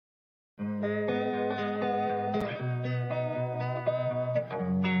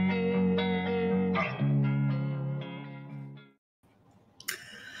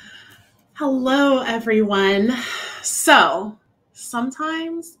Hello, everyone. So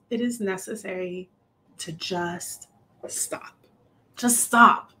sometimes it is necessary to just stop. Just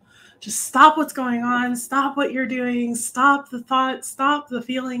stop. Just stop what's going on. Stop what you're doing. Stop the thoughts. Stop the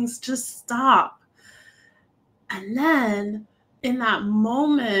feelings. Just stop. And then in that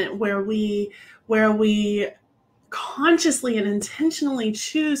moment where we consciously and intentionally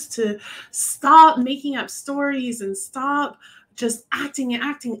choose to stop making up stories and stop just acting,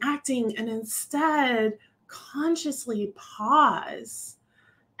 and instead consciously pause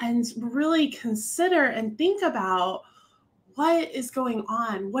and really consider and think about what is going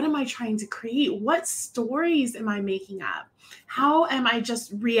on? What am I trying to create? What stories am I making up? How am I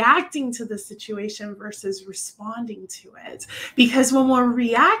just reacting to the situation versus responding to it? Because when we're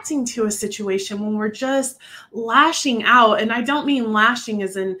reacting to a situation, when we're just lashing out, and I don't mean lashing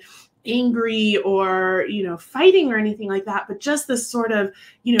as in angry or, fighting or anything like that, but just this sort of,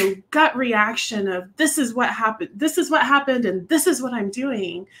 gut reaction of this is what happened, and this is what I'm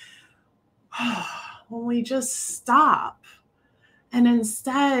doing. When we just stop and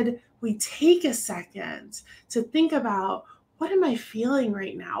instead we take a second to think about, what am I feeling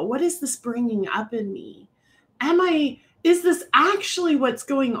right now? What is this bringing up in me? Is this actually what's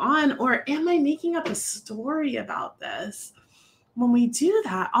going on, or am I making up a story about this? When we do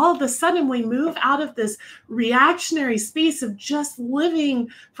that, all of a sudden we move out of this reactionary space of just living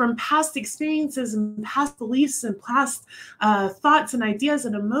from past experiences and past beliefs and past thoughts and ideas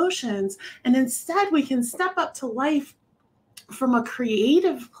and emotions. And instead we can step up to life from a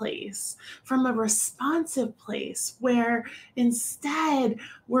creative place, from a responsive place, where instead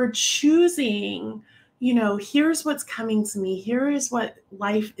we're choosing, here's what's coming to me. Here is what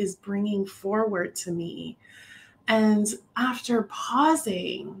life is bringing forward to me. And after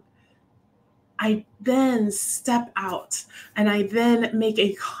pausing, I then step out and I then make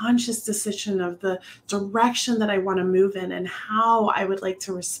a conscious decision of the direction that I want to move in and how I would like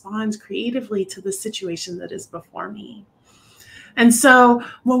to respond creatively to the situation that is before me. And so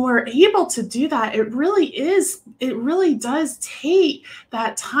when we're able to do that, it really does take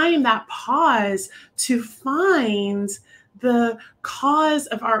that time, that pause, to find the cause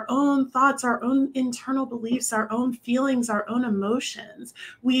of our own thoughts, our own internal beliefs, our own feelings, our own emotions.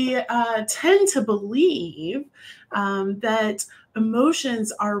 We tend to believe that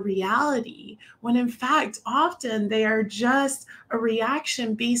emotions are reality, when in fact, often they are just a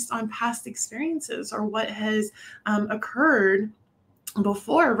reaction based on past experiences or what has occurred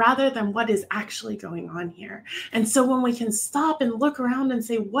before, rather than what is actually going on here. And so when we can stop and look around and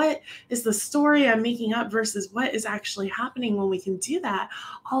say, what is the story I'm making up versus what is actually happening, when we can do that,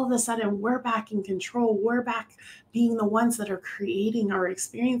 all of a sudden we're back in control. We're back being the ones that are creating our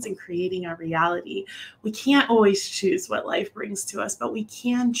experience and creating our reality. We can't always choose what life brings to us, but we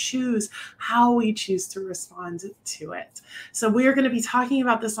can choose how we choose to respond to it. So we're going to be talking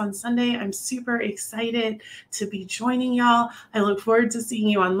about this on Sunday. I'm super excited to be joining y'all. I look forward to seeing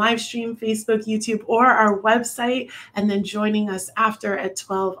you on live stream, Facebook, YouTube, or our website, and then joining us after at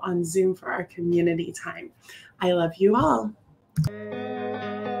 12 on Zoom for our community time. I love you all.